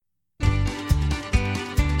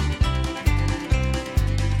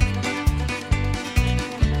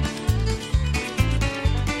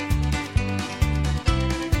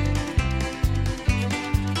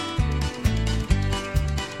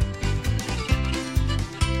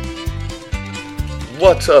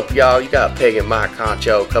What's up, y'all? You got Peg and Mike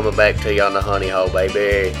Honcho coming back to you on the honey hole,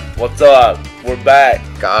 baby. What's up? We're back.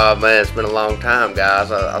 God, man, it's been a long time, guys.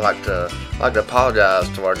 I like to apologize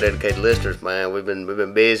to our dedicated listeners, man. We've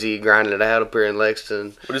been busy grinding it out up here in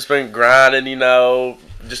Lexington. We've just been grinding,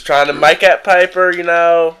 just trying to make that paper,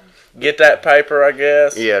 get that paper, I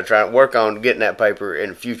guess. Yeah, trying to work on getting that paper in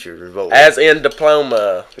the future. As in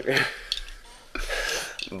diploma.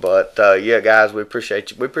 But yeah, guys, we appreciate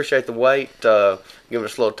you. We appreciate the wait. Giving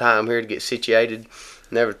us a little time here to get situated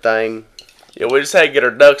and everything. Yeah, we just had to get our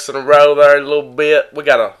ducks in a row there a little bit. We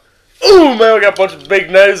got a bunch of big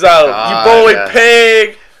news on. Your boy yeah.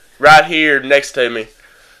 Peg right here next to me.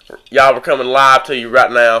 Y'all are coming live to you right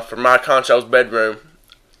now from my Honcho's bedroom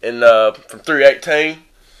from 318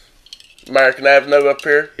 American Avenue up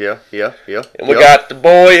here. Yeah. And we got the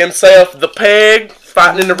boy himself, the Peg,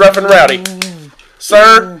 fighting in the rough and rowdy.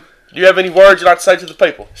 Sir, do you have any words you'd like to say to the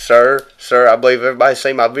people? Sir, I believe everybody's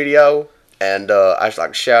seen my video, and I just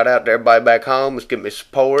like to shout out to everybody back home that's giving me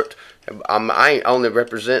support. I ain't only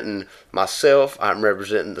representing myself, I'm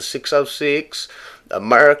representing the 606,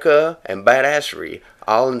 America, and badassery,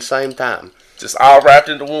 all in the same time. Just all wrapped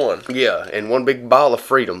into one. Yeah, in one big ball of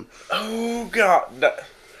freedom. Oh, God.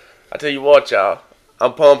 I tell you what, y'all,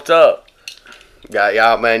 I'm pumped up.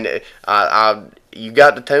 Y'all, man, you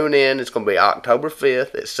got to tune in. It's going to be October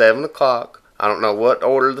 5th at 7 o'clock. I don't know what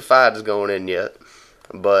order the fight is going in yet,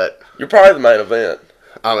 but... You're probably the main event.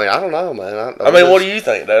 I mean, I don't know, man. What do you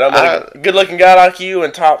think, dude? A good-looking guy like you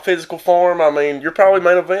in top physical form, you're probably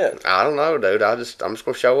main event. I don't know, dude. I'm just going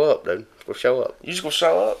to show up, dude. Go show up. You just going to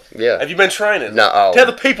show up? Yeah. Have you been training? No. Tell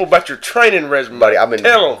the people about your training resume. Buddy, I've been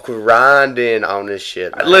grinding on this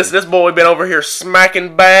shit, man. Listen, this boy been over here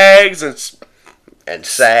smacking bags and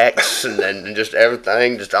sacks and just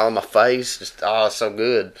everything, just all in my face. Just, it's so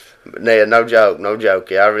good. But yeah, no joke.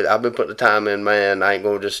 Yeah, I've been putting the time in, man. I ain't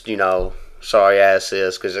going to just, sorry ass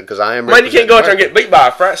this, because I am. Man, you can't go out there and get beat by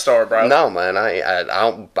a frat star, bro. No, man, I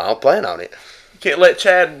don't plan on it. You can't let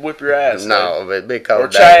Chad whip your ass. No, it'd be cold. Or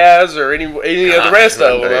Chaz or any of the rest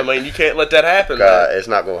of them. You can't let that happen. God, it's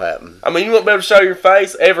not going to happen. You won't be able to show your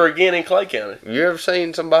face ever again in Clay County. You ever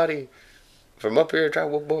seen somebody from up here try to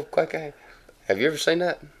whoop up Clay County? Have you ever seen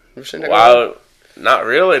that? Well, not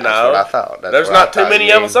really, no. That's what I thought. There's not too many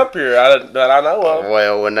of us up here that I know of.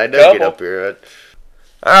 Well, when they do get up here.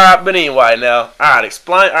 Alright, but anyway, now,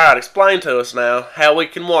 explain to us now how we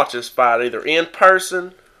can watch this fight, either in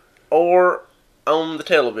person or on the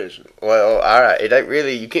television. Well, alright, it ain't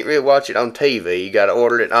really, you can't really watch it on TV. You gotta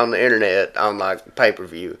order it on the internet on like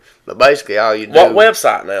pay-per-view. But basically all you do... What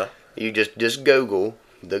website now? You just Google...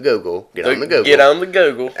 Get on the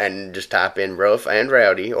Google. And just type in Rough and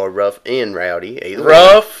Rowdy or Rough N Rowdy. Either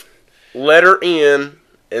Rough, letter N,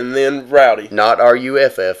 and then Rowdy. Not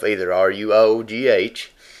R-U-F-F either.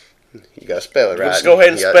 R-U-O-G-H. You got to spell it right. Just go ahead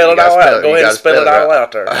and spell it all out. Go ahead and spell it all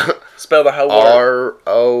out there. Spell the whole word.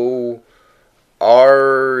 R-O...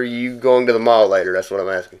 Are you going to the mall later? That's what I'm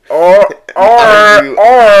asking. R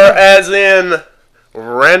as in...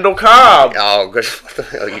 Randall Cobb. Oh, good. What the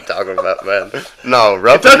hell are you talking about, man? No,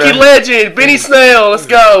 Rough Kentucky and legend, Benny Snell. Let's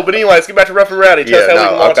go. But anyway, let's get back to Rough and Rowdy.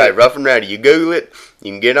 Rough and Rowdy. You Google it.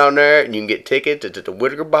 You can get on there and you can get tickets at the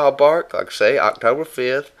Whitaker Ballpark. Like I say, October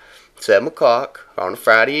 5th, 7 o'clock on a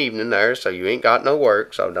Friday evening there. So you ain't got no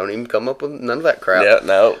work. So don't even come up with none of that crap. Yeah,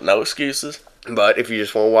 no excuses. But if you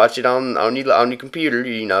just want to watch it on your computer,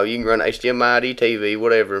 you can run HDMI, TV,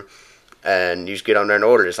 whatever. And you just get on there and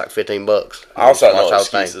order it. It's like $15. Also, no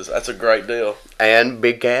excuses. That's a great deal. And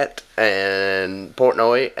Big Cat and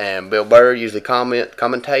Portnoy and Bill Burr usually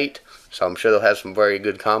commentate. So I'm sure they'll have some very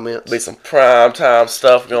good comments. Be some prime time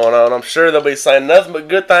stuff going on. I'm sure they'll be saying nothing but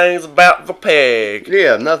good things about the Peg.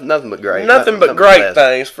 Yeah, nothing but great. Nothing but great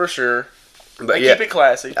things for sure. But yeah, keep it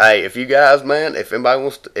classy. Hey, if you guys, man, if anybody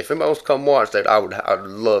wants to come watch that, I'd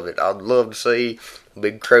love it. I'd love to see a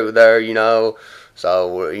big crew there.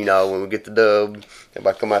 So, when we get the dub,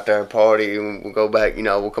 everybody come out there and party, and we'll go back,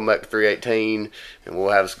 we'll come back to 318, and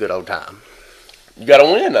we'll have us a good old time. You got to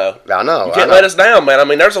win, though. I know. You can't let us down, man.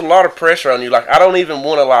 There's a lot of pressure on you. Like, I don't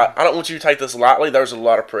want you to take this lightly. There's a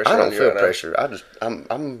lot of pressure on you. I don't feel pressure.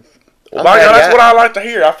 I'm well, by God, that's what I like to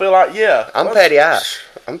hear. I feel like, yeah. I'm Patty Ice.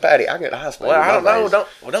 I get ice. Well, I don't know.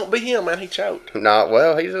 Don't be him, man. He choked. No,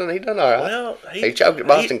 well, he done all right. Well, he choked at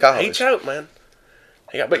Boston College. He choked, man.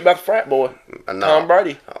 He got beat by the frat boy, Tom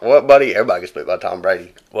Brady. What, buddy? Everybody gets beat by Tom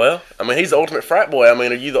Brady. Well, he's the ultimate frat boy. Are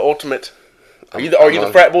you the ultimate? Are you the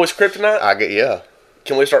frat boy's kryptonite? Yeah.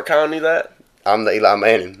 Can we start calling you that? I'm the Eli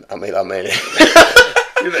Manning. I'm Eli Manning.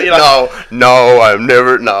 No, I've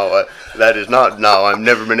never. No, that is not. No, I've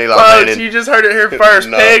never been Eli Manning. You just heard it here first.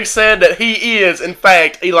 No. Peg said that he is, in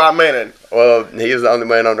fact, Eli Manning. Well, he is the only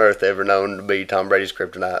man on earth ever known to be Tom Brady's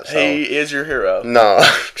kryptonite. So. He is your hero. No.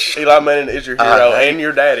 Eli Manning is your hero and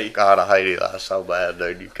your daddy. God, I hate Eli so bad,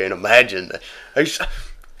 dude. You can't imagine.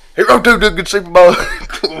 He wrote 2 good Super Bowl.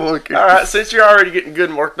 All right, since you're already getting good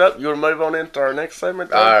and worked up, you want to move on into our next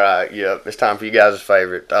segment? All right, yeah, it's time for you guys'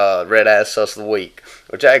 favorite Red Ass Sus of the Week.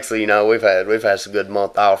 Which actually, we've had some good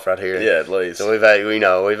month off right here. Yeah, at least. So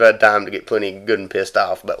we've had time to get plenty good and pissed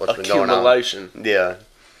off about what's been going on. Accumulation. Yeah.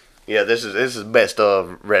 This is best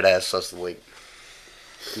of Red Ass Sus of the Week.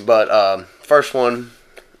 But first one,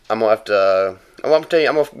 I'm gonna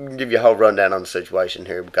give you a whole rundown on the situation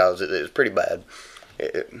here because it's pretty bad.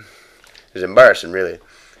 It's embarrassing, really.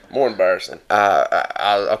 More embarrassing.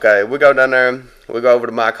 Okay, we go down there. We go over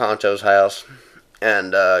to Mike Honcho's house,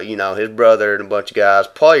 and his brother and a bunch of guys.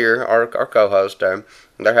 Player, our co-host there,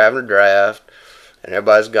 they're having a draft, and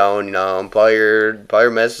everybody's going. And player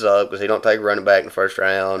messes up because he don't take a running back in the first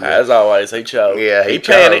round. As always, he choked. Yeah, he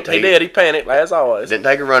panicked. He panicked. As always, didn't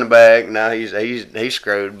take a running back. Now he's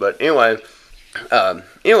screwed. But anyway,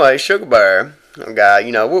 Sugar Bear. Guy,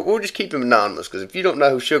 we'll just keep him anonymous because if you don't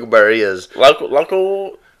know who Sugar Bear is,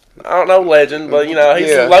 local, I don't know legend, but he's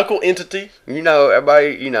a local entity.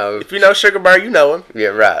 Everybody, if you know Sugar Bear, you know him. Yeah,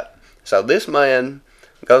 right. So this man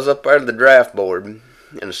goes up there to the draft board in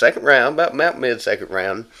the second round, about mid-second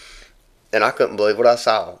round, and I couldn't believe what I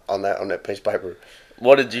saw on that piece of paper.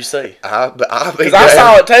 What did you see? Because I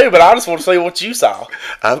saw it too, but I just want to see what you saw.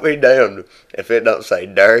 I'll be damned if it don't say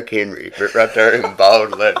Derrick Henry right there in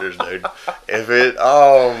bold letters, dude.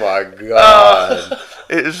 Oh my God,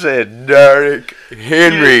 it said Derrick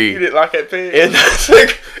Henry. You didn't like that pick? In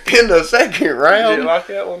the second round. You didn't like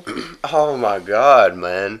that one? Oh my God,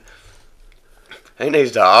 man. He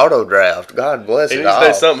needs to auto draft. God bless it. He needs to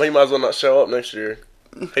do something. He might as well not show up next year.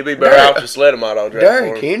 He'd be better off just let him auto draft.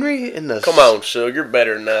 Derrick Henry in the. Come on, Shug, you're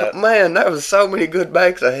better than that. Man, there was so many good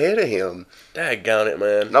backs ahead of him. Daggone it,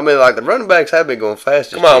 man. I mean, the running backs have been going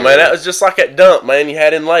fast. Come on, man. That was just like that dunk, man. You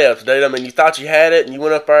had in layups, dude. I mean, you thought you had it, and you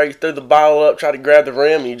went up there, you threw the ball up, tried to grab the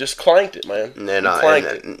rim, and you just clanked it, man. That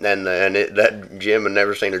gym had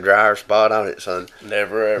never seen a drier spot on it, son.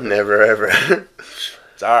 Never ever. Never ever.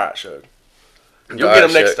 It's all right, Shug. You'll get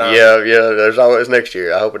him next time. Yeah. There's always next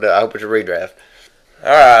year. I hope it's a redraft. All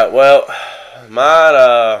right. Well,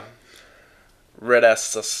 my Red Ace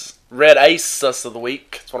Sus of the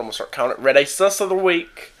Week. That's what I'm going to start calling it. Red Ace Sus of the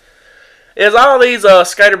Week is all these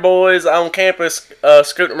skater boys on campus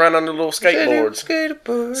scooting around on their little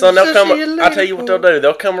skateboards. So they'll come. I'll tell you what they'll do.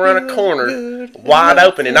 They'll come around a corner wide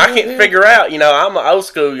open, and I can't figure out. I'm an old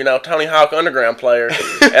school, Tony Hawk Underground player,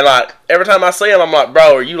 and every time I see them, I'm like,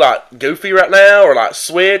 bro, are you goofy right now, or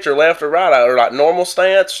switch, or left or right, or normal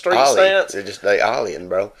stance, street stance? They're just ollieing,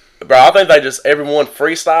 bro. Bro, I think they just everyone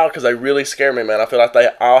freestyle because they really scare me, man. I feel like they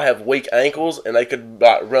all have weak ankles and they could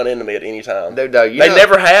run into me at any time. Dude, they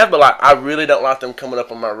never have, but I really don't like them coming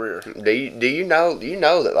up on my rear. Do you know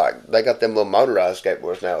that they got them little motorized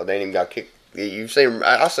skateboards now? They ain't even got kick. You've seen them.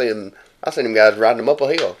 I seen them guys riding them up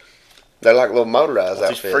a hill. They're like little motorized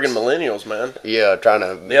outfits. These friggin' millennials, man. Yeah, trying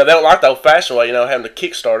to. Yeah, they don't like the old fashioned way, having to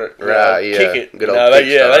kickstart it. Right, yeah. Kick it. Good old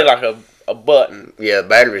they like a button. Yeah, the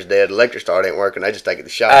battery's dead. The electric start ain't working. They just take it to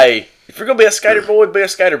shop. Hey, if you're gonna be a skater boy, be a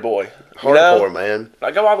skater boy. Hardcore, man.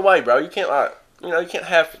 Go all the way, bro. You can't you can't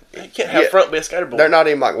have front be a skater boy. They're not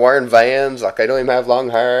even wearing Vans. They don't even have long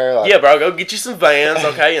hair. Yeah, bro. Go get you some Vans.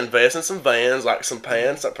 Okay, invest in some Vans, some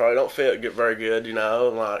pants that probably don't fit very good.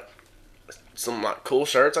 Some cool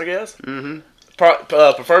shirts, I guess. Mm-hmm.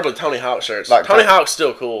 Preferably Tony Hawk shirts. Tony Hawk's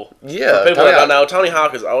still cool. Yeah. For people that don't know, Tony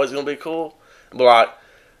Hawk is always gonna be cool. But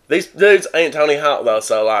these dudes ain't Tony Hawk though.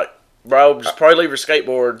 So bro, just probably leave your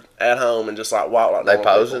skateboard at home and just walk They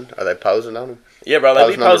posing? People. Are they posing on them? Yeah, bro.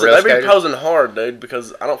 They be posing. They be posing hard, dude.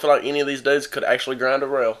 Because I don't feel like any of these dudes could actually grind a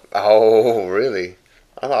rail. Oh, really?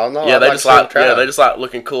 I don't know. Yeah, they just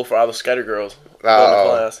looking cool for all the skater girls.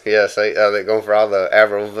 Class. Yeah, they're going for all the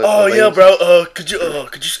average. Oh yeah, bro. Could you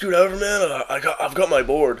scoot over, man? I've got my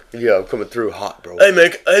board. Yeah, I'm coming through hot, bro. Hey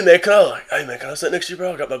man, can I sit next to you,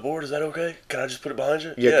 bro? I got my board. Is that okay? Can I just put it behind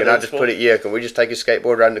you? Yeah, can I just put it? Yeah, can we just take a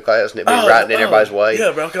skateboard right into class and it be right in everybody's way?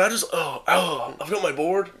 Yeah, bro. Can I just? I've got my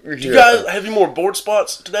board. Do you guys have any more board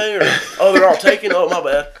spots today? Or they're all taken. Oh my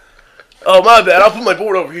bad. I'll put my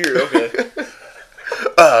board over here. Okay.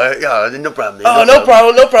 Yeah, no problem. No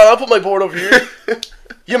problem. I'll put my board over here.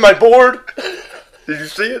 Yeah, my board. Did you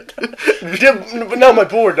see it? But not my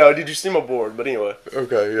board, though. Did you see my board? But anyway.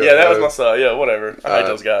 Okay, yeah. Yeah, that was my son. Yeah, whatever. I hate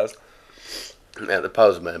those guys. Yeah, they're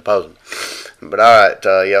posing, man. Posing. But all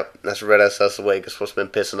right, yep, that's Red Ass of the Week. It's what's been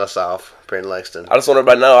pissing us off here in Lexington. I just want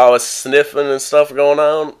everybody to know I was sniffing and stuff going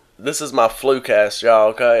on. This is my flu cast, y'all,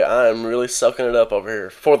 okay? I am really sucking it up over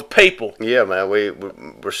here for the people. Yeah, man,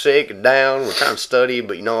 we're sick and down. We're trying to study,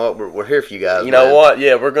 but you know what? We're here for you guys, You know what?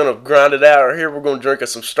 Yeah, we're going to grind it out right here. We're going to drink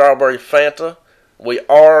us some strawberry Fanta. We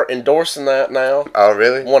are endorsing that now. Oh,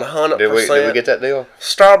 really? 100%. Did we get that deal?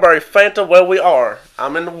 Strawberry Fanta, well, we are.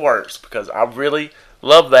 I'm in the works because I really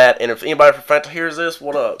love that. And if anybody from Fanta hears this,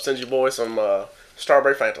 what up? Send your boy some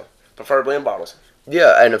strawberry Fanta, preferably in bottles.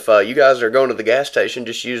 Yeah, and if you guys are going to the gas station,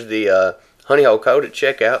 just use the Honey Hole code at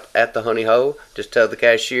checkout at the Honey Hole. Just tell the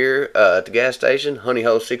cashier at the gas station, Honey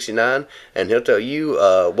Hole 69, and he'll tell you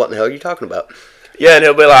what in the hell you're talking about. Yeah, and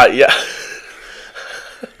he'll be like, yeah.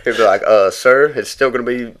 He'll be like, sir, it's still going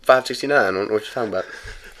to be $5.69. I don't know what you're talking about.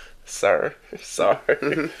 Sir,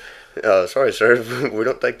 sorry. Sorry, sir. We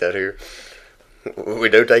don't take that here. We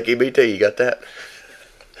do take EBT. You got that?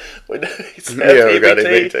 We do. Yeah, we got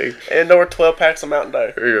EBT. And or 12 packs of Mountain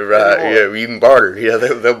Dew. You're right. Yeah, you can barter. Yeah,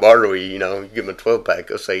 they'll barter with you. You know, you give them a 12 pack.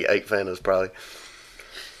 They'll say 8 Fantas probably.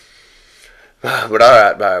 But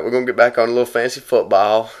all right. We're gonna get back on a little fancy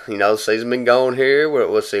football. You know, the season been going here.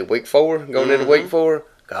 Let's see, week 4, going into week 4.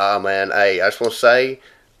 God, man, hey, I just want to say,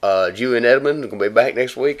 Jew and Edmund are gonna be back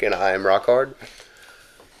next week, and I am rock hard.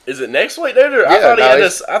 Is it next week, dude? Or I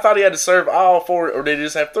thought he had to serve all 4, or did he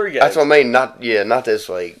just have 3 games? That's what I mean. Not this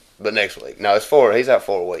week, but next week. No, it's 4. He's out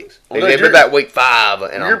 4 weeks. Well, He'll be back week 5,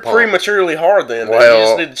 and you're I'm pumped. prematurely hard then. Well, you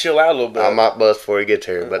just need to chill out a little bit. I might bust before he gets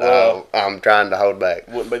here, but I'm trying to hold back.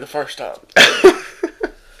 Wouldn't be the first time.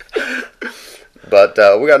 But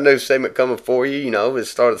we got a new segment coming for you. You know, it's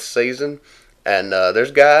the start of the season, and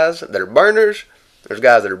there's guys that are burners. There's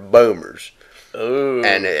guys that are boomers. Ooh.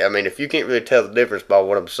 And I mean, if you can't really tell the difference by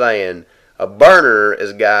what I'm saying, a burner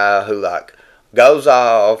is a guy who like goes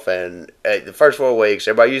off and the first 4 weeks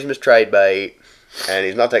everybody uses him as trade bait, and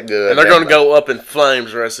he's not that good. And they're going to go up in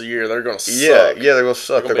flames the rest of the year. They're going to suck. Yeah, they're going to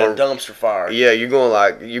suck. They're going to be a dumpster fire. Yeah, you're going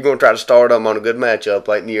to try to start them on a good matchup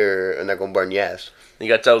late in the year, and they're going to burn your ass. You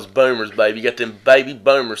got those boomers, baby. You got them baby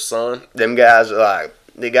boomers, son. Them guys are like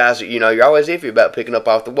the guys that, you know, you're always iffy about picking up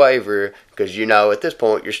off the waiver because, you know, at this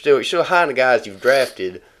point you're still high on the guys you've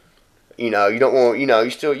drafted. You know, you don't want, you know, you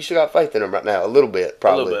still got faith in them right now a little bit,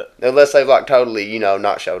 probably. A little bit. Unless they've like totally, you know,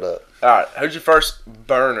 not showed up. All right, who's your first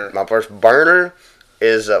burner? My first burner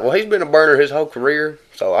is he's been a burner his whole career,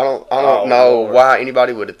 so I don't know Lord. why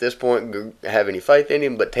anybody would at this point have any faith in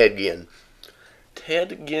him. But Ted Ginn.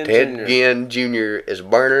 Ted Ginn Jr. is a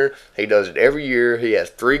burner. He does it every year. He has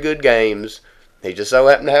 3 good games. He just so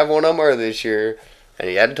happened to have one of them early this year, and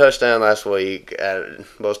he had a touchdown last week.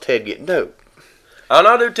 Was Ted Ginn? No. Oh,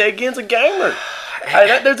 no, dude, Ted Ginn's a gamer. Hey,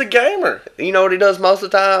 that dude's a gamer. You know what he does most of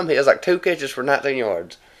the time? He has like 2 catches for 19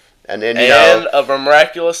 yards. And then, a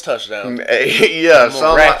miraculous touchdown. Yeah.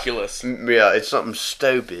 Miraculous. It's something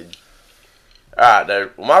stupid. All right,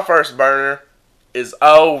 dude. Well, my first burner is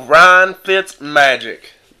Ryan Fitzmagic.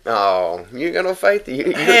 Oh, you ain't got no faith?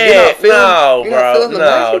 Heck no, bro.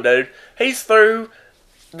 No, dude.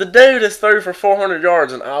 The dude is through for 400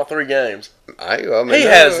 yards in all 3 games. I mean, he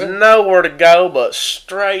has nowhere to go but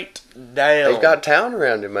straight down. He's got talent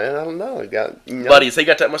around him, man. I don't know. Buddy, has he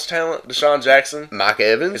got that much talent? Deshaun Jackson? Mike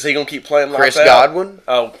Evans? Is he going to keep playing like Chris that? Godwin?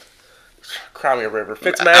 Oh, cry me a river.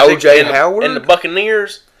 Fitzmagic O.J. Howard? and the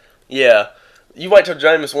Buccaneers? Yeah. You wait till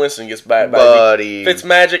Jameis Winston gets back, baby. Buddy.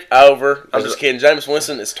 Fitzmagic, over. I'm just kidding. Jameis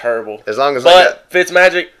Winston is terrible. As long as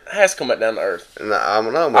Fitzmagic has to come back down to earth. I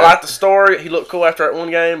don't know, man. I like the story. He looked cool after that one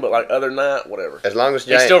game, but like other than that, whatever. As long as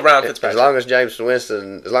he's still Ryan Fitzpatrick. As long as James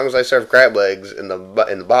Winston, as long as they serve crab legs in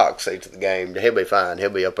the box seats of the game, he'll be fine. He'll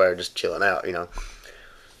be up there just chilling out, you know.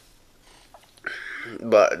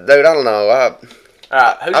 But dude, I don't know. All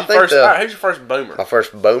right, who's your first boomer? My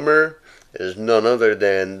first boomer is none other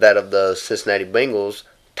than that of the Cincinnati Bengals,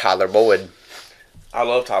 Tyler Boyd. I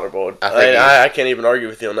love Tyler Boyd. I can't even argue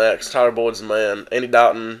with you on that because Tyler Boyd's the man. Andy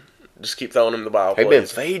Dalton, just keep throwing him the ball. They've been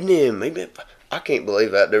feeding him. I can't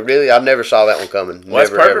believe that. Really, I never saw that one coming. Well, that's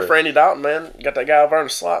perfect for Andy Dalton, man. You got that guy over in the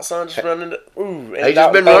slot, son, just running. He's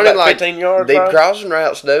just been running like 15 yards, deep crossing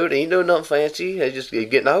routes, dude. He ain't doing nothing fancy. He's just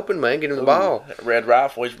getting open, man, getting the ball. Red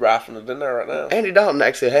rifle, he's rifling it in there right now. Andy Dalton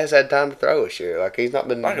actually has had time to throw this year. Like, he's not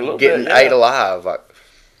been getting bit, 8 alive. Like,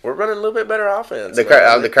 we're running a little bit better offense. The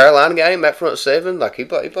Carolina game, that front 7, like he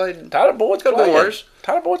played. Tyler Boyd's could have been worse.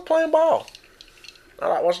 Tyler Boyd's playing ball. I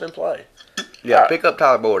like watching him play. Yeah, pick up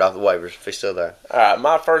Tyler Boyd off the waivers if he's still there. All right,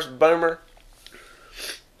 my first boomer,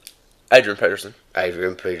 Adrian Peterson.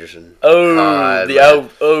 Adrian Peterson. Adrian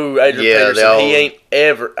Peterson. He ain't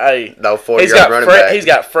ever. Hey, no 40-yard running back. He's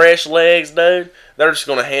got fresh legs, dude. They're just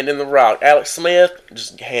going to hand in the rock. Alex Smith,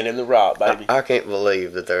 just hand in the rock, baby. I can't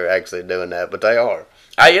believe that they're actually doing that, but they are.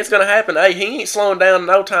 Hey, it's going to happen. Hey, he ain't slowing down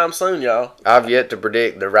no time soon, y'all. I've yet to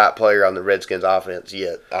predict the right player on the Redskins offense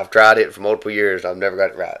yet. I've tried it for multiple years. I've never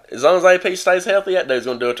got it right. As long as AP stays healthy, that dude's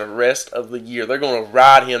going to do it the rest of the year. They're going to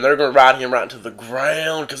ride him. They're going to ride him right into the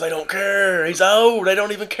ground because they don't care. He's old. They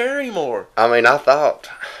don't even care anymore. I mean, I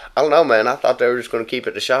don't know, man. I thought they were just going to keep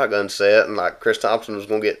it the shotgun set and like Chris Thompson was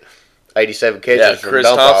going to get 87 catches. Yeah, from Chris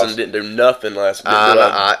Thompson didn't do nothing last week.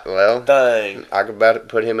 Well, dang. I could about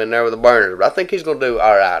put him in there with a burner, but I think he's going to do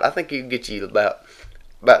all right. I think he can get you about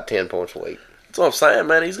 10 points a week. That's what I'm saying,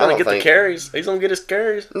 man. He's going to get the carries. He's going to get his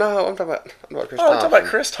carries. No, I'm talking about Chris Thompson. Oh, I'm talking about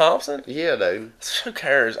Chris Thompson? Yeah, dude. Who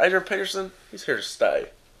cares? Adrian Peterson, he's here to stay.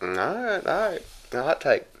 All right. Hot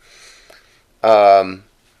take.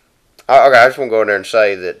 Okay, I just want to go in there and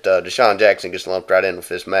say that Deshaun Jackson gets lumped right in with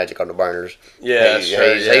this magic on the burners. Yeah,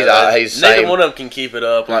 he's neither one of them can keep it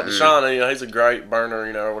up. Like Deshaun, he's a great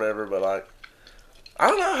burner, or whatever. But like, I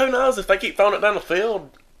don't know. Who knows if they keep throwing it down the field?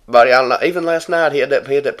 Buddy, I don't know. Even last night, he had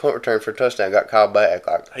that punt return for a touchdown. Got called back.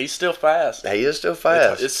 Like he's still fast. He is still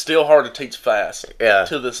fast. It's still hard to teach fast. Yeah.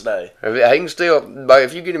 To this day, he can still. But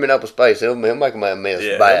if you get him in open space, he'll make a man miss.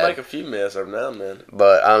 Yeah, bad. he'll make a few misses every now and then.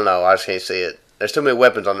 But I don't know. I just can't see it. There's too many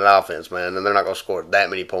weapons on that offense, man, and they're not going to score that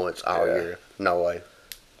many points all year. No way.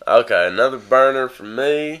 Okay, another burner for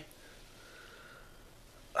me.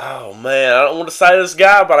 Oh man, I don't want to say this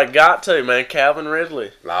guy, but I got to, man. Calvin Ridley.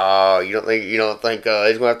 Oh, you don't think he's going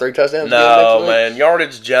to have 3 touchdowns? No, man.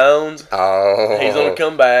 Yardage Jones. Oh, he's going to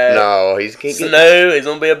come back. No, he's he's going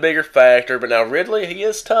to be a bigger factor. But now Ridley, he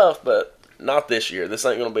is tough, but not this year. This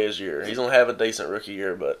ain't going to be his year. He's going to have a decent rookie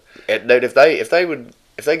year, but dude, if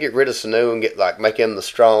they get rid of Sanu and make him the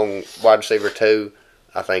strong wide receiver 2,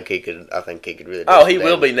 I think he could really. Oh, he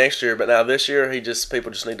will be next year, but now this year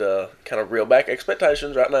people just need to kind of reel back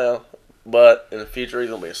expectations right now. But in the future, he's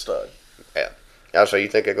gonna be a stud. Yeah. Also, you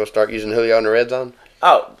think they're gonna start using Julio in the red zone?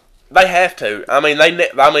 Oh, they have to. I mean,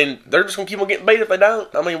 they're just gonna keep on getting beat if they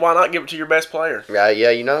don't. I mean, why not give it to your best player? Yeah.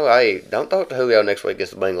 Hey, don't talk to Julio next week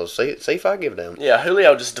against the Bengals. See if I give it to him. Yeah,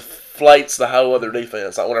 Julio just deflates the whole other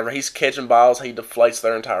defense. Like whenever he's catching balls, he deflates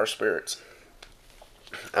their entire spirits.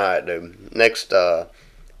 All right, dude. Next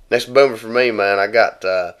boomer for me, man. I got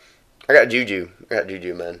Juju. I got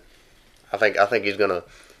Juju, man. I think he's gonna.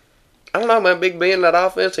 I don't know, man. Big Ben in that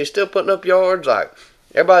offense, he's still putting up yards. Like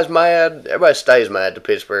everybody's mad. Everybody stays mad at the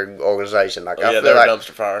Pittsburgh organization. Like I feel they're like a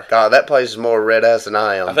dumpster fire. God, that place is more red ass than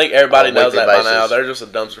I am. I think everybody knows that by now. They're just a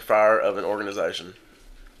dumpster fire of an organization.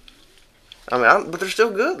 I mean, but they're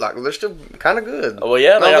still good. Like they're still kind of good. Well,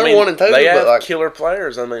 yeah, they're 1-2. They have but killer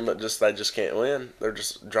players. I mean, but they just can't win. They're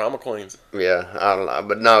just drama queens. Yeah, I don't know,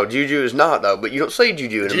 but no, Juju is not though. But you don't see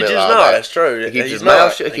Juju in the middle. Juju's of not. that. That's true. He keeps his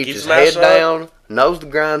mouth shut. He keeps his head down. Knows the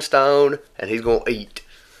grindstone, and he's gonna eat.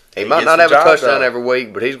 He might not have a touchdown every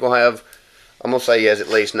week, but he's gonna have. I'm gonna say he has at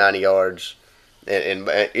least 90 yards. And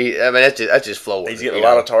that's just floor. He's getting a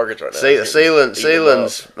lot of targets right now.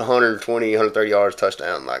 Ceiling's 120, 130 yards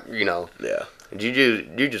touchdown. Like Yeah.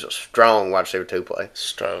 Juju's a strong wide receiver 2 play.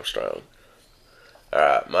 Strong. All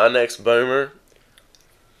right, my next boomer,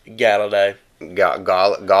 Galladay. Is it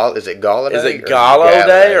Galladay? Is it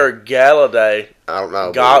Galladay or Galladay? I don't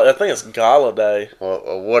know. I think it's Galladay.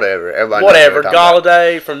 Well, whatever. Whatever.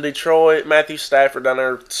 Galladay from Detroit. Matthew Stafford down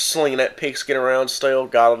there slinging that pigskin around still.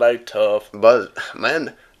 Galladay, tough. But,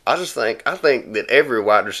 man, I think that every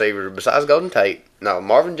wide receiver besides Golden Tate,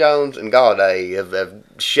 Marvin Jones and Galladay have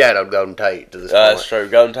shadowed Golden Tate to this point. That's true.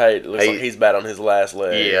 Golden Tate looks like he's bad on his last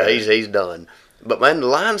leg. Yeah, he's done. But, man, the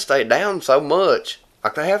Lions stay down so much.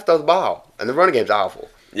 Like, they have to throw the ball. And the running game's awful.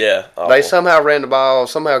 Yeah, awful. They somehow ran the ball.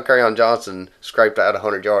 Somehow Kerryon Johnson scraped out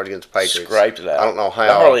 100 yards against the Patriots. Scraped it out. I don't know how.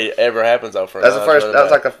 That hardly ever happens though. For that's the first. That was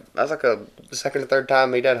like a second or third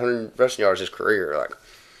time he'd had 100 rushing yards his career. Like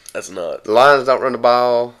that's nuts. The Lions don't run the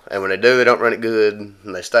ball, and when they do, they don't run it good.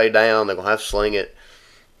 And they stay down. They're gonna have to sling it.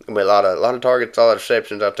 Gonna be a lot of targets, a lot of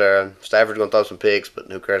receptions out there. Stafford's gonna throw some picks, but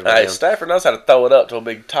who cares about him? Stafford knows how to throw it up to a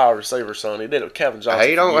big tall receiver, son. He did it with Calvin Johnson.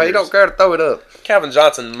 He don't care to throw it up. Calvin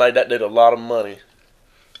Johnson made that dude a lot of money.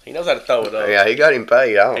 He knows how to throw it up. Yeah, he got him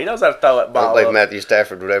paid. He knows how to throw that ball. I don't believe up. Matthew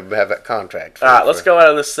Stafford would ever have that contract. All right, let's go out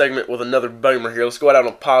of this segment with another boomer here. Let's go out on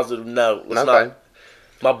a positive note.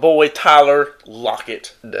 My boy Tyler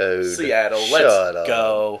Lockett, dude, Seattle. Let's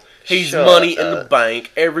go. He's money in the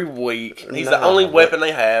bank every week. He's the only weapon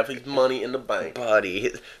they have. He's money in the bank.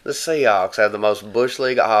 Buddy, the Seahawks have the most Bush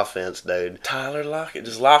League offense, dude. Tyler Lockett.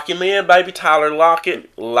 Just lock him in, baby. Tyler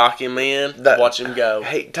Lockett. Lock him in. Watch him go.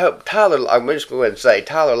 Hey, Tyler, I'm just going to go ahead and say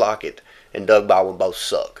Tyler Lockett and Doug Baldwin both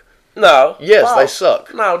suck. No. Yes, ball. they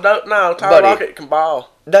suck. No, Tyler Buddy, Lockett can ball.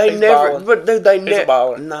 They He's never, balling. but dude, they He's a never.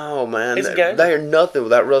 baller. No, man, He's a gamer. they are nothing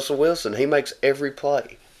without Russell Wilson. He makes every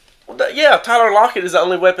play. Well, yeah, Tyler Lockett is the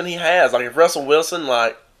only weapon he has. Like if Russell Wilson,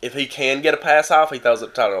 if he can get a pass off, he throws it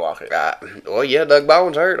to Tyler Lockett. Well, yeah, Doug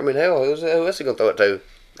Baldwin's hurt. I mean, hell, who else he gonna throw it to?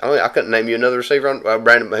 I couldn't name you another receiver on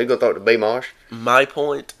Brandon. Who gonna throw it to B Marsh? My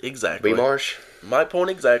point exactly. B Marsh. My point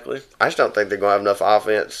exactly. I just don't think they're gonna have enough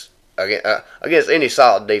offense against any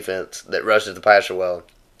solid defense that rushes the passer well.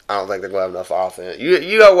 I don't think they're gonna have enough offense.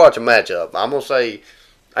 You gotta watch a matchup. I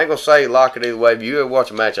ain't gonna say lock it either way, but you gotta watch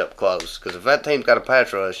a matchup close. Because if that team's got a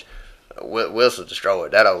pass rush, Wilson's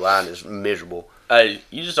destroyed. That O-line is miserable. Hey,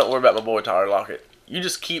 you just don't worry about my boy Tyler Lockett. You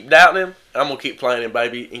just keep doubting him. I'm gonna keep playing him,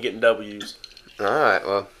 baby, and getting W's. All right,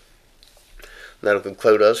 well, that'll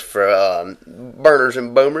conclude us for burners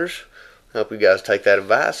and boomers. Hope you guys take that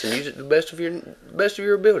advice and use it to the best of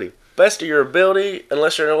your ability. Best of your ability,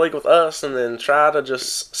 unless you're in a league with us, and then try to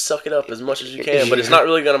just suck it up as much as you can. But it's not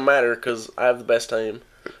really gonna matter because I have the best team,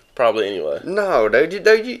 probably anyway. No,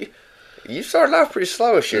 dude, you started off pretty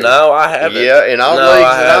slow this year. No, I haven't. Yeah, in all leagues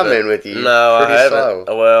that I'm in with you. No, pretty I haven't.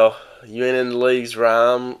 slow. Well, you ain't in the leagues where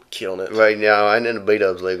I'm killing it. Right now, I ain't in the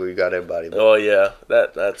beat-ups league where you got everybody. Oh yeah,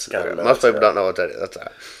 that's kind of most people don't know what that is. That's all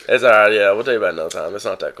right. It's all right. Yeah, we'll tell you about it another time. It's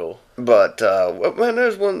not that cool. But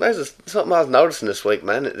man, something I was noticing this week,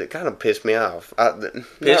 man. It kind of pissed me off. Not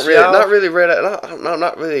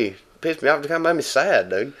really pissed me off. It kind of made me sad,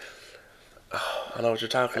 dude. Oh, I know what you're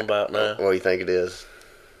talking about now. What do you think it is?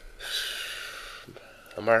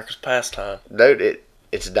 America's pastime, dude.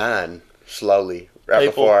 It's dying slowly right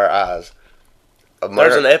before our eyes.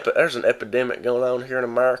 There's an epidemic going on here in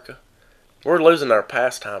America. We're losing our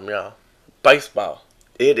pastime, y'all. Baseball.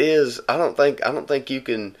 It is. I don't think you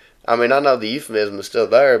can. I mean, I know the euphemism is still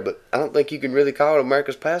there, but I don't think you can really call it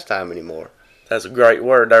America's pastime anymore. That's a great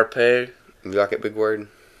word there, Peg. You like that big word?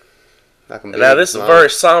 Now, this is a very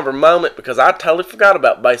somber moment because I totally forgot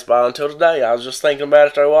about baseball until today. I was just thinking about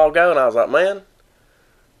it there a while ago, and I was like, man,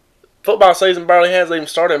 football season barely hasn't even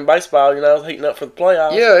started in baseball, it's heating up for the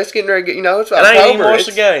playoffs. Yeah, it's getting ready to get, it's October. And I ain't even watched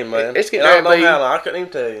the game, man. It's getting ready to be. I couldn't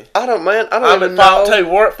even tell you. I'm even know.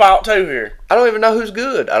 We're at fault 2 here. I don't even know who's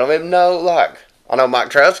good. I don't even know, I know Mike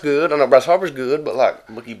Trout's good. I know Bryce Harper's good, but,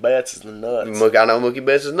 Mookie Betts is the nuts. I know Mookie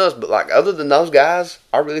Betts is nuts, but, other than those guys,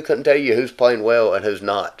 I really couldn't tell you who's playing well and who's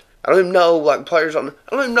not. I don't even know, players on. I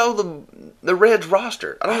don't even know the Reds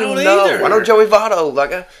roster. I don't even know. Either. I know Joey Votto.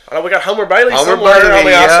 I know we got Homer Bailey somewhere.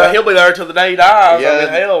 Yeah. He'll be there till the day he dies. Yeah.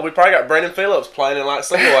 Hell, we probably got Brandon Phillips playing in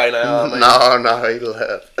single A now. No, he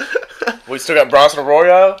left. We still got Bronson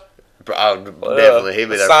Arroyo. Definitely, he'll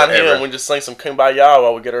be there sign forever. him. We just sing some Kumbaya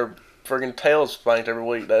while we get our friggin' tails spanked every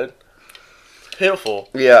week, dude. Pitiful.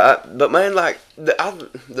 Yeah, but man,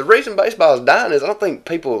 the reason baseball is dying is I don't think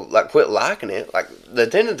people quit liking it. The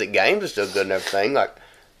attendance at games is still good and everything.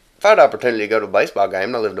 If I had the opportunity to go to a baseball game,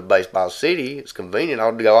 and I live in a baseball city, it's convenient. I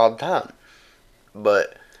would go all the time.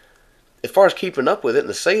 But as far as keeping up with it in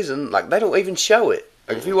the season, they don't even show it.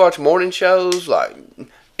 If you watch morning shows,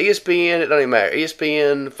 ESPN, it doesn't even matter.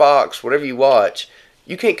 ESPN, Fox, whatever you watch,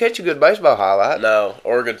 you can't catch a good baseball highlight. No,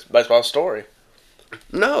 or a good baseball story.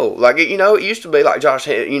 No, it used to be Josh,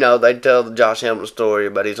 they'd tell the Josh Hamilton story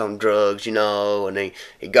about he's on drugs, and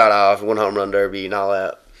he got off and won home run derby and all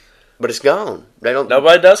that. But it's gone.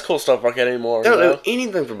 Nobody does cool stuff like that anymore. They don't do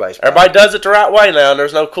anything for baseball. Everybody does it the right way now, and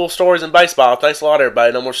there's no cool stories in baseball. Thanks a lot,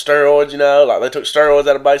 everybody. No more steroids, they took steroids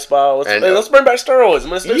out of baseball. Let's bring back steroids.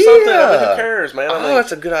 Let's do something. Who cares, man?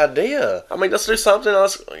 That's a good idea. Let's do something.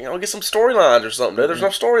 Let's get some storylines or something, dude. There's no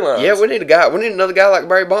storylines. Yeah, we need another guy like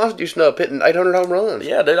Barry Bonds do stuff, hitting 800 home runs.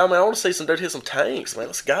 Yeah, dude. I want to see some dude hit some tanks, man.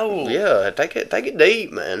 Let's go. Yeah, take it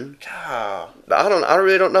deep, man. God. I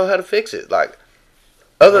really don't know how to fix it.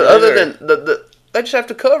 Other than they just have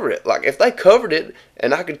to cover it. If they covered it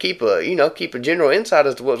and I could keep a general insight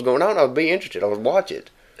as to what's going on, I would be interested. I would watch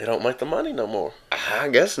it. They don't make the money no more. I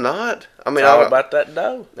guess not. It's all about that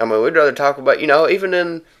dough. We'd rather talk about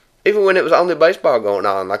even when it was only baseball going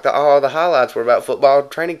on, all the highlights were about football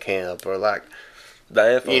training camp or the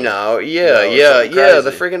anthem.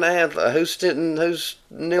 The freaking anthem. Who's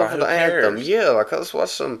kneeling for the anthem? Yeah, let's watch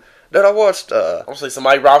some. Dude, I watched. I want to see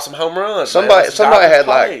somebody rob some home runs. Somebody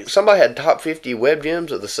had top 50 web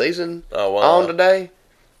gems of the season on today,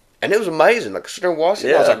 and it was amazing. I sit there and watched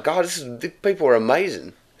it. And I was like, God, these people are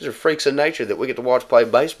amazing. These are freaks of nature that we get to watch play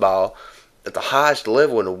baseball at the highest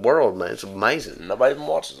level in the world, man. It's amazing. Nobody even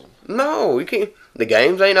watches them. No, you can't. The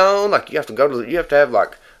games ain't on. You have to have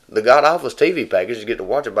the god awfulest TV package to get to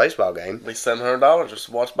watch a baseball game. At least $700 just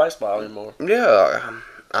to watch baseball anymore. Yeah,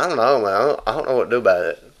 I don't know, man. I don't know what to do about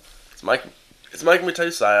it. It's making me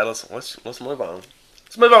too sad. Let's move on.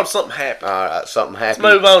 Let's move on to something happy. All right, something happy.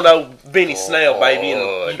 Let's move on to old Vinny Snell, baby, and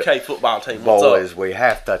the UK football team. What's Boys, up? we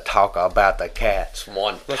have to talk about the Cats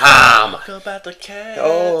one Let's time. talk about the Cats.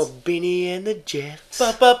 Oh, Beanie and the Jets.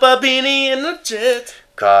 Beanie and the Jets.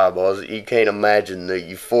 God, boys, you can't imagine the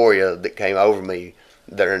euphoria that came over me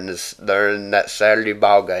during that Saturday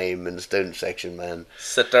ball game in the student section, man.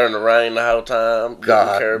 Sit there in the rain the whole time.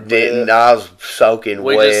 God, didn't I was soaking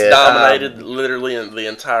we wet. We just dominated literally the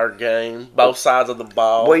entire game, both sides of the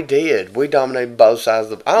ball. We did. We dominated both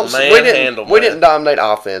sides of the. We didn't dominate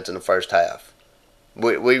offense in the first half. I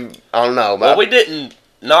don't know. Well, we didn't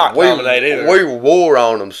dominate either. We wore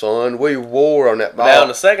on them, son. We wore on that ball. Now in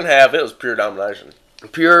the second half, it was pure domination.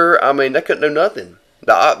 Pure. I mean, they couldn't do nothing.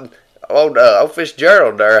 Old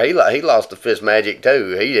Fitzgerald there, he lost the fist magic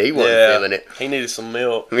too. He wasn't feeling it. He needed some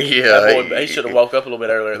milk. Yeah, he should have woke up a little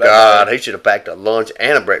bit earlier. God, he should have packed a lunch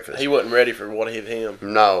and a breakfast. He wasn't ready for what hit him.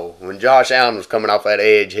 No, when Josh Allen was coming off that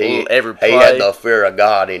edge, he play, had the fear of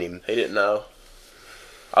God in him. He didn't know.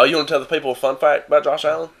 Oh, you want to tell the people a fun fact about Josh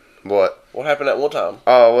Allen? What? What happened that one time?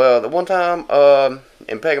 Oh, well, the one time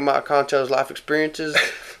in Peg and Mike Honcho's life experiences,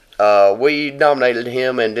 we nominated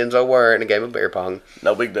him and Denzel Ware in a game of bear pong.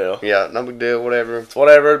 No big deal. Yeah, no big deal, whatever. It's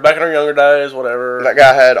whatever. Back in our younger days, whatever. That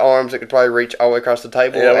guy had arms that could probably reach all the way across the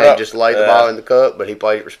table and just lay the ball in the cup, but he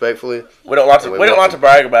played it respectfully. We don't like to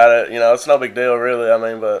brag about it. You know, it's no big deal, really. I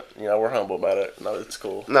mean, but you know, we're humble about it. No, it's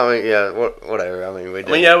cool. No, I mean, yeah, whatever. I mean, we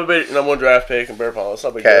did. we beat one draft pick in bear pong. It's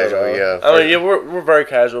no big casual, deal. Yeah. I mean, yeah, we're very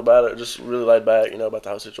casual about it. Just really laid back, you know, about the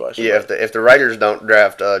whole situation. Yeah, if the Raiders don't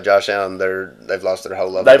draft Josh Allen, they've lost their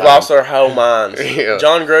whole love. They've lost their whole minds. Yeah.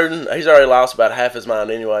 John Gruden, he's already lost about half his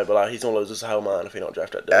mind anyway, but he's gonna lose his whole mind if he don't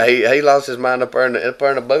draft that dude. He lost his mind up there in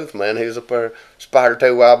the booth, man. He was up there spider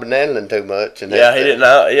too wild bananaing too much, and he didn't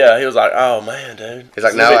know. Yeah, he was like, "Oh man, dude, he's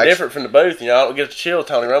like, it's a bit different from the booth. You know, I don't get to chill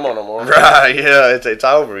Tony Romo no more." Right? Yeah, it's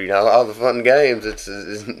over. You know, all the fun games, it's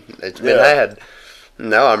been had.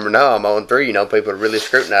 No, I'm 0-3. You know, people are really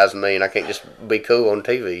scrutinizing me, and I can't just be cool on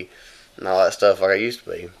TV and all that stuff like I used to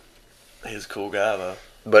be. He's a cool guy though.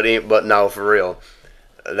 But no, for real.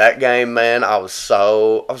 That game, man, I was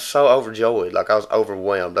so overjoyed. Like, I was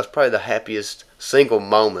overwhelmed. That's probably the happiest single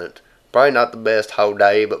moment. Probably not the best whole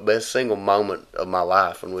day, but best single moment of my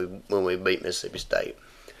life when we beat Mississippi State.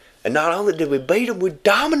 And not only did we beat them, we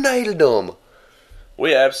dominated them.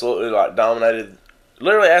 We absolutely dominated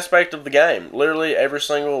literally aspect of the game. Literally every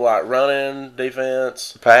single running,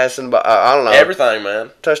 defense, passing. But I don't know, everything, man.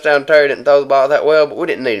 Touchdown Terry didn't throw the ball that well, but we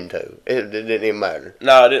didn't need him to. It didn't even matter.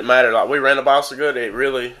 No, it didn't matter. Like, we ran the ball so good, it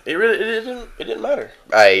didn't matter.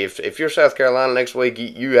 Hey, if you're South Carolina next week,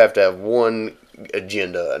 you have to have one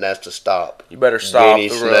agenda, and that's to stop. You better stop Vinny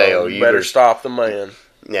the Snell. run. You better stop the man.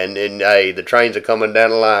 And hey, the trains are coming down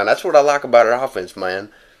the line. That's what I like about our offense, man.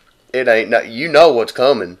 It ain't you know what's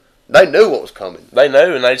coming. They knew what was coming. They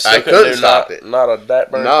knew, and they still couldn't stop it. Not a dat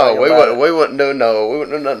burn. No, we wouldn't do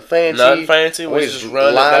nothing fancy. Nothing fancy. We just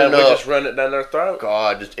run it down their throat.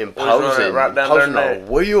 God, just imposing a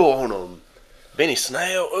wheel on them. Benny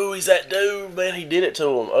Snell, he's that dude, man. He did it to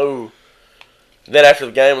him. Then after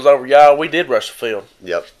the game was over, y'all, we did rush the field.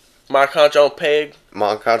 Yep. Mike Honcho and Peg.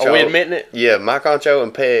 Are we admitting it? Yeah, Mike Honcho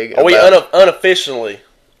and Peg. Are we unofficially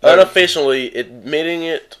admitting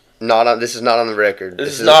it? This is not on the record.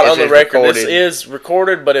 This is not on the record. This is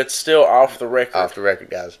recorded, but it's still off the record. Off the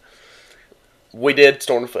record, guys. We did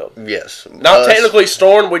storm the field. Yes. Not technically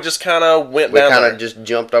stormed. We just kind of went down there. We kind of just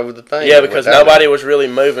jumped over the thing. Yeah, because nobody was really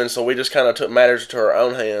moving, so we just kind of took matters into our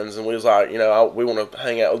own hands, and we was like, we want to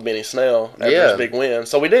hang out with Benny Snell after his big win.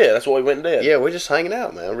 So we did. That's what we went and did. Yeah, we're just hanging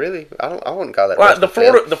out, man. Really, I wouldn't call that. Like the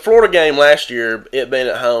Florida game last year, it being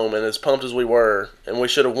at home, and as pumped as we were, and we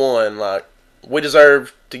should have won. Like, we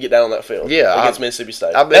deserved to get down on that field. Yeah, against Mississippi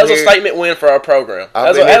State. That was a statement win for our program.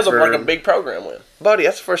 That was like a big program win. Buddy,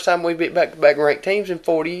 that's the first time we beat back-to-back ranked teams in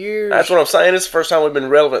 40 years. That's what I'm saying. It's the first time we've been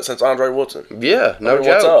relevant since Andre Woodson. Yeah, joke.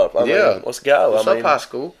 What's up? I mean, let's go. What's up, high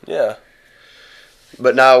school? Yeah.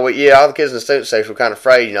 But no, all the kids in the student section were kind of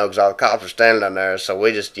afraid, because all the cops were standing down there. So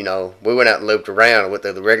we just, we went out and looped around and went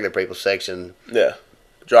through the regular people section. Yeah.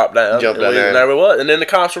 Dropped down. Jumped down there. And there we was. And then the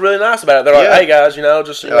cops were really nice about it. They're like, hey, guys,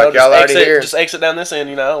 just exit down this end,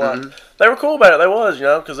 They were cool about it. They was,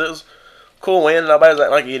 because it was a cool win. Nobody was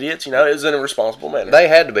acting like idiots, It was in a responsible manner. They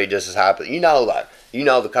had to be just as hype.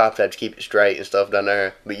 The cops had to keep it straight and stuff down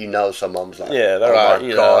there. But some of them's like, yeah, they're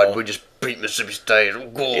God, we just beat Mississippi State.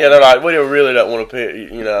 Cool. Yeah, they're like, we really don't want to pick,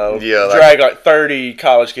 drag like 30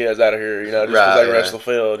 college kids out of here, just because they rushed the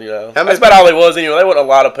field, That's about all it was anyway. They wasn't a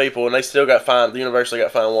lot of people, and they still got fined. The university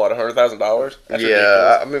got fined, what, $100,000? That's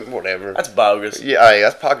ridiculous. I mean, whatever. That's bogus. Yeah, hey,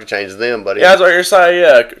 that's pocket change to them, buddy. Yeah, that's what you're saying.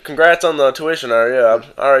 Yeah, congrats on the tuition there. Yeah,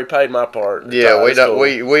 I already paid my part. Yeah,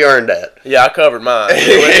 we earned that. Yeah, I covered mine.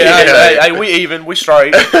 Hey, we even. We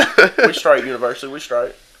straight. We straight, university. We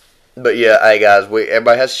straight. But yeah, hey guys,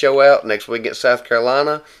 everybody has to show out next week against South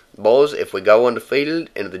Carolina. Boys, if we go undefeated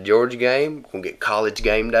into the Georgia game, we're going to get college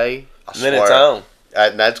game day. Then it's on.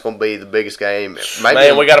 That's going to be the biggest game. Maybe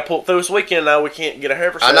Man, we got to pull through this weekend now. We can't get a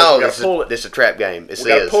hair for I know. We got to pull it. This is a trap game. We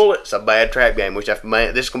got to pull it. It's a bad trap game. This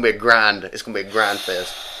is going to be a grind. It's going to be a grind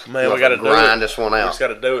fest. Man, we got to grind this one out. We just got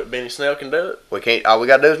to do it. Benny Snell can do it. We can't. All we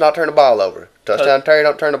got to do is not turn the ball over. Touchdown Terry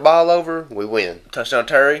don't turn the ball over, we win. Touchdown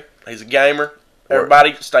Terry. He's a gamer.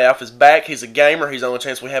 Everybody stay off his back. He's a gamer. He's the only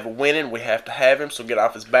chance we have of winning. We have to have him, so get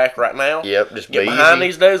off his back right now. Yep, just get behind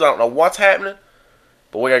these dudes. I don't know what's happening,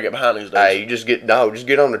 but we got to get behind these dudes. Hey, you just get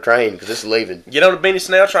on the train because it's leaving. Get on the Benny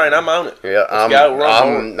Snell train. I'm on it. Yeah,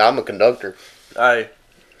 I'm a conductor. Hey,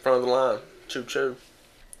 front of the line. Choo-choo.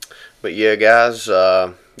 But yeah, guys,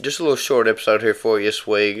 just a little short episode here for you this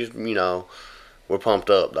week. We're pumped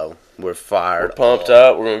up, though. We're fired. We're pumped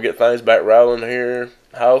up. We're going to get things back rolling here,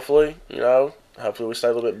 hopefully, Hopefully we stay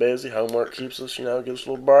a little bit busy. Homework keeps us, gives us a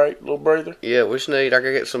little break, a little breather. Yeah, we just need. I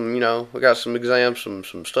gotta get some. We got some exams,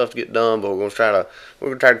 some stuff to get done, but we're gonna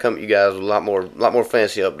try to come at you guys with a lot more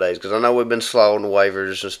fancy updates because I know we've been slow on the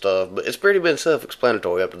waivers and stuff, but it's pretty been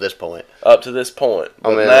self-explanatory up to this point.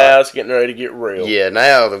 But now it's getting ready to get real. Yeah,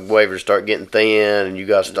 now the waivers start getting thin, and you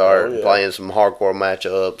got to start playing some hardcore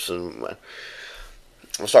matchups and.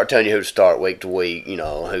 We'll start telling you who to start week to week.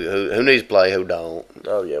 Who needs to play, who don't.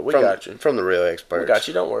 Oh yeah, we got you from the real experts. We got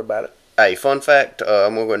you. Don't worry about it. Hey, fun fact: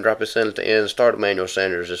 I'm gonna go and drop this in at the end. Start Emmanuel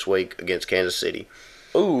Sanders this week against Kansas City.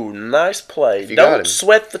 Ooh, nice play. Don't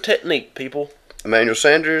sweat the technique, people. Emmanuel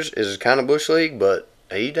Sanders is kind of bush league, but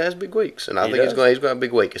he has big weeks, and I think he's going to have a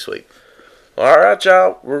big week this week. All right,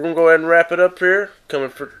 y'all. We're gonna go ahead and wrap it up here.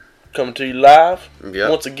 Coming to you live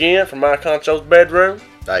once again from my Honcho's bedroom.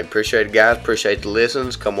 I appreciate it, guys. Appreciate the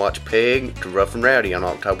listens. Come watch Peg to Rough and Rowdy on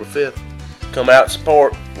October 5th. Come out and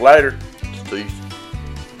support. Later. Peace.